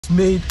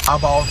made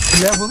about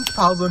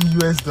 11,000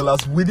 US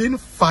dollars within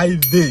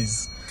 5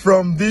 days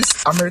from this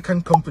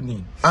American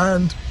company,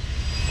 and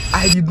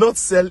I did not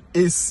sell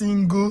a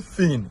single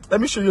thing.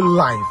 Let me show you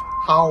live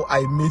how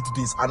I made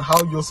this and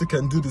how you also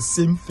can do the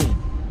same thing.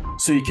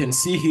 So you can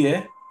see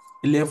here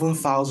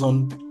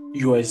 11,000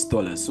 US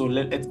dollars. So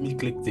let me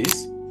click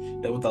this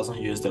 11,000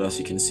 US dollars.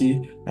 You can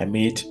see I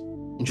made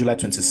July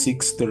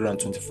 26,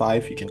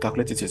 325. You can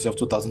calculate it yourself.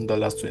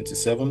 $2,000,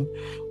 27,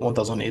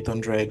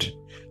 1,800,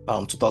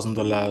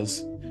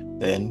 $2,000,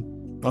 then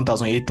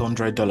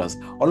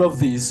 $1,800. All of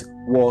these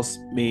was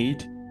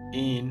made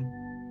in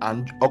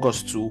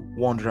August to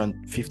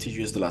 150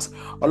 US dollars.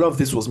 All of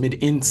this was made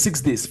in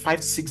 6 days,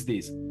 5 to 6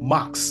 days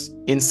max.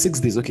 In 6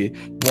 days, okay.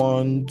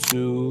 1,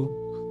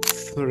 2,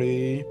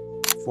 3,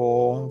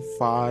 4,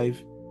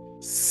 5,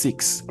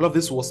 6. All of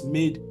this was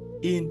made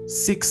in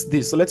 6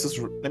 days. So let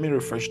me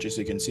refresh this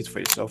so you can see it for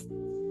yourself.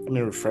 Let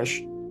me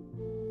refresh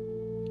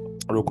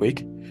real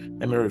quick.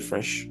 Let me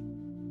refresh.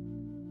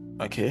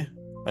 Okay,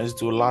 let's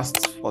do last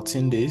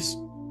 14 days.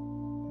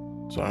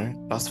 Sorry,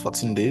 last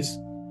 14 days.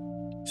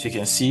 So you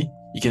can see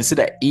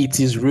that it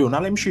is real. Now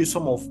let me show you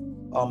some of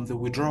the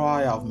withdrawal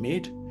I have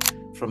made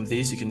from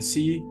this. You can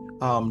see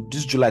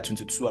this July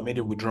 22, I made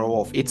a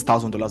withdrawal of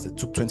 $8,000. They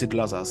took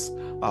 $20 as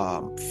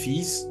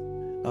fees.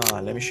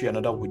 Let me show you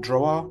another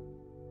withdrawal.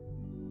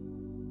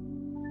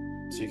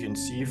 So you can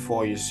see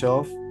for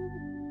yourself,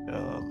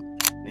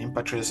 the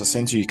impact traders are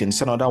sent to you. You can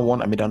see another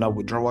one. I made another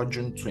withdrawal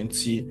June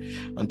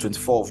 20 and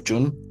 24 of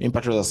June.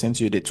 Impact traders are sent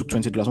to you. They took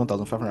 $20,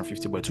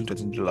 $1,550, but they took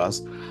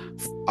 $20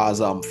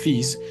 as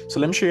fees. So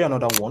let me show you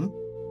another one.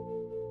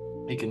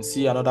 You can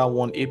see another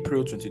one,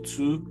 April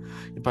 22.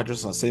 Impact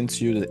traders are sent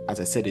to you.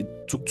 As I said, it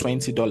took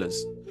 $20,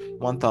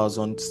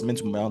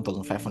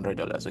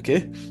 $1,500.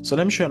 Okay. So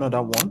let me show you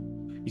another one.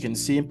 You can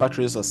see impact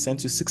traders are sent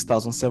to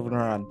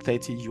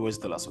 $6,730 US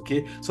dollars.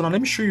 Okay, so now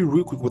let me show you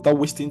real quick without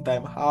wasting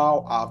time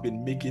how I've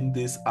been making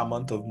this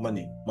amount of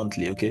money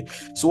monthly. Okay,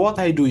 so what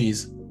I do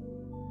is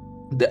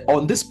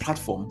on this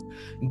platform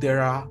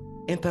there are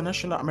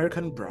international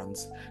American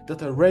brands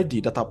that are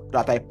ready, that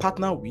I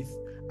partner with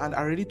and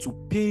are ready to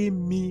pay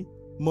me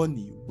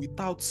money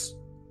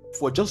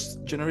for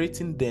just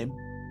generating them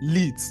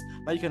leads.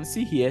 Now you can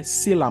see here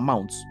sale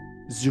amount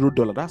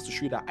 $0. That's to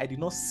show you that I did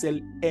not sell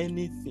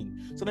anything.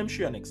 So let me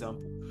show you an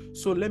example.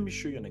 So let me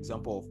show you an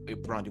example of a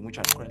brand in which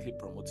I'm currently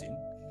promoting.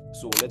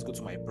 So let's go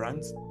to my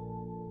brands.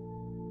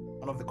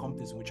 One of the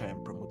companies in which I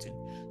am promoting.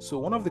 So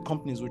one of the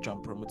companies which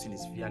I'm promoting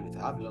is Vialet.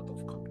 I have a lot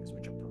of companies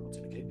which I'm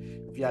promoting. Okay,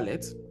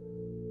 Vialet.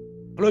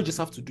 All you just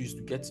have to do is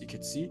to you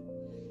can see.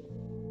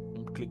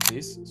 Click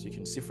this so you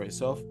can see for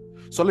yourself.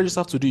 So all you just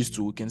have to do is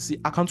you can see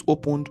account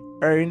opened,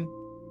 earn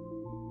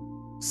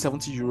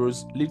 70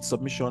 euros, lead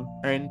submission,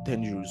 earn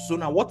 10 euros. So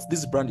now what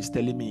this brand is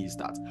telling me is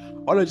that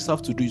all I just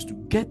have to do is to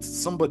get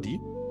somebody.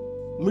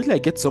 Immediately I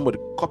get somebody,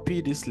 copy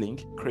this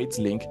link, create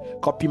link,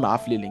 copy my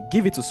affiliate link,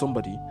 give it to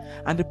somebody,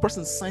 and the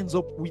person signs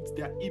up with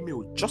their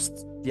email,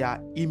 just their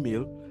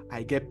email.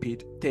 I get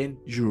paid 10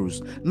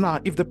 euros. Now,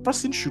 if the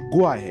person should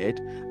go ahead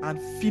and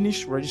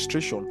finish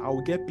registration, I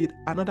will get paid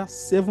another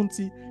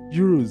 70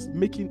 euros,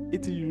 making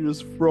 80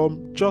 euros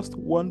from just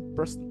one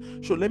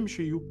person. So let me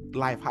show you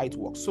live how it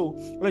works. So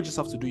what I just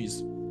have to do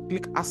is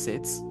click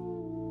assets.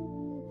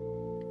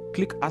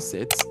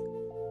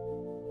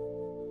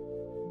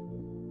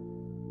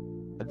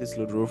 Let this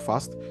load real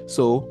fast.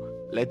 So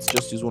let's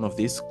just use one of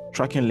these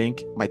tracking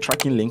link, my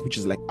tracking link, which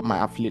is like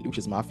my affiliate, link.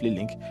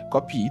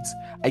 Copy it.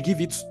 I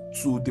give it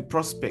to the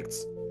prospect.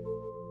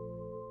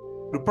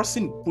 The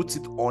person puts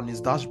it on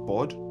his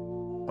dashboard,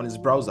 on his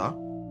browser,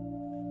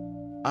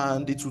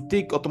 and it will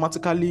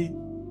automatically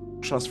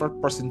transfer the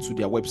person to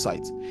their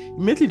website.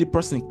 Immediately the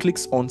person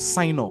clicks on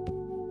sign up.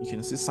 You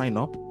can see sign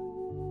up.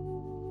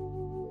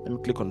 Let me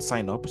click on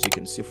sign up so you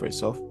can see for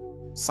yourself.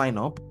 Sign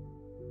up.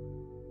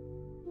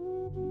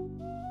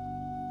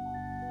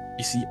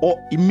 You see,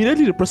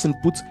 immediately the person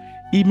puts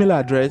email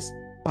address,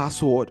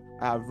 password.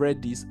 I have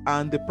read this,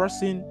 and the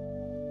person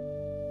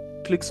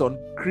clicks on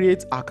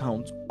create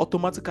account.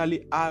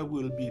 Automatically, I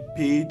will be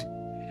paid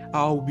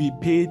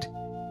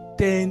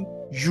 10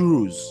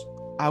 euros.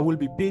 I will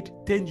be paid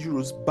 10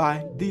 euros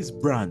by this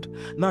brand.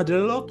 Now, there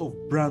are a lot of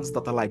brands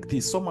that are like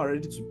this. Some are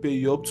ready to pay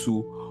you up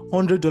to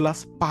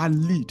 $100 per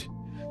lead.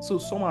 So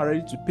some are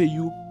ready to pay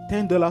you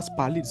 $10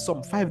 per lead,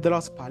 some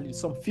 $5 per lead,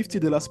 some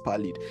 $50 per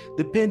lead,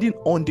 depending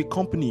on the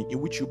company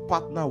in which you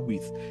partner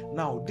with.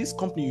 Now, this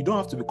company, you don't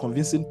have to be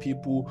convincing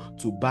people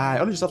to buy.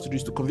 All you just have to do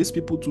is to convince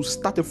people to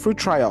start a free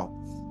trial.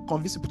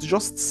 Convince people to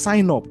just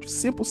sign up.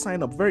 Simple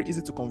sign up. Very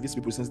easy to convince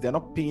people since they're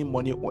not paying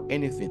money or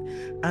anything.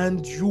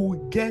 And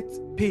you get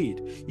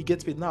paid. You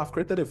get paid. Now, I've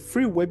created a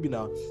free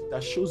webinar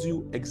that shows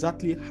you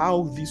exactly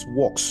how this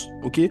works.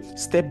 Okay?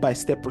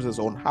 Step-by-step process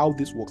on how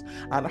this works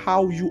and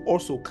how you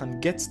also can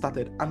get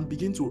started and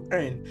begin to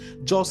earn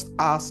just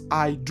as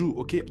I do.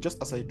 Okay? Just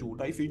as I do.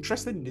 Now, if you're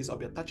interested in this, I'll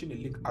be attaching a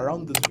link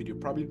around this video,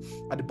 probably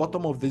at the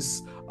bottom of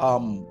this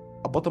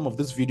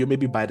video,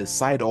 maybe by the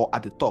side or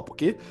at the top.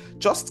 Okay,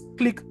 just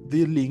click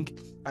the link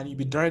and you'll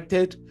be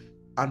directed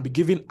and be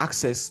given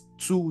access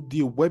to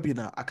the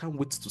webinar. I can't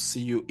wait to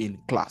see you in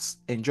class.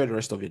 Enjoy the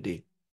rest of your day.